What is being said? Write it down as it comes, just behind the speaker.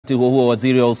Wakati huo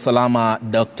waziri wa usalama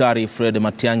Dr. Fred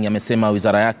Matiang'i amesema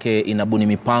wizara yake inabuni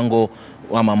mpango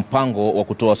wa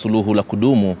kutoa suluhu la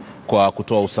kudumu kwa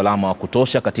kutoa usalama wa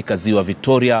kutosha katika ziwa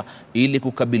Victoria ili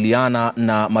kukabiliana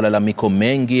na malalamiko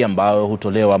mengi ambayo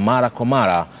hutolewa mara kwa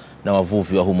mara na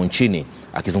wavuvi wa humu nchini.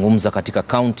 Akizungumza katika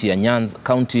kaunti ya Nyanza,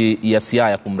 kaunti ya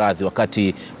Siaya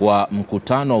wakati wa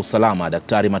mkutano wa usalama,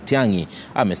 Dr. Matiang'i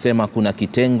amesema kuna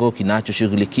kitengo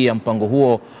kinachoshughulikia mpango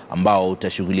huo ambao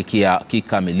utashughulikia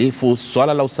kikamilifu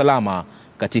swala la usalama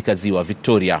katika ziwa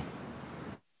Victoria.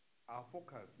 Our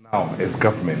focus now as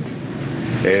government,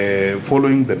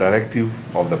 following the directive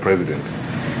of the president,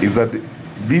 is that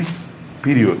this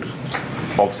period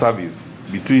of service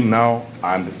between now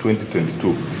and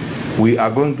 2022, we are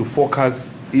going to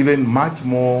focus even much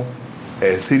more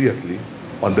seriously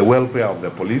on the welfare of the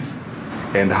police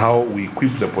and how we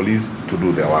equip the police to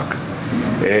do their work.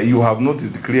 You have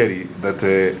noticed clearly that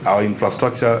our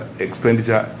infrastructure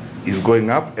expenditure is going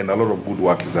up and a lot of good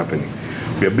work is happening.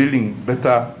 We are building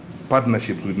better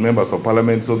partnerships with members of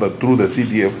parliament so that through the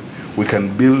CDF we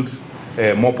can build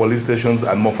more police stations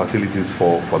and more facilities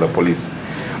for the police.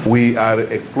 We are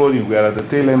exploring, we are at the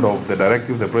tail end of the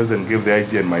directive the president gave the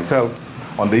IG and myself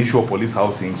on the issue of police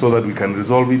housing so that we can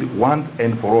resolve it once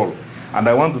and for all. And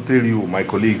I want to tell you, my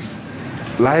colleagues,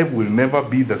 life will never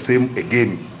be the same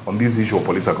again on this issue of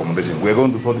police accommodation. We are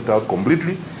going to sort it out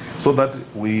completely so that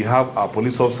we have our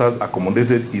police officers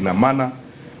accommodated in a manner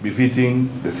befitting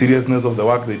the seriousness of the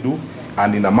work they do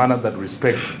and in a manner that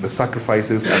respects the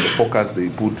sacrifices and the focus they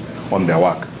put on their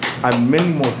work. And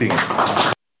many more things.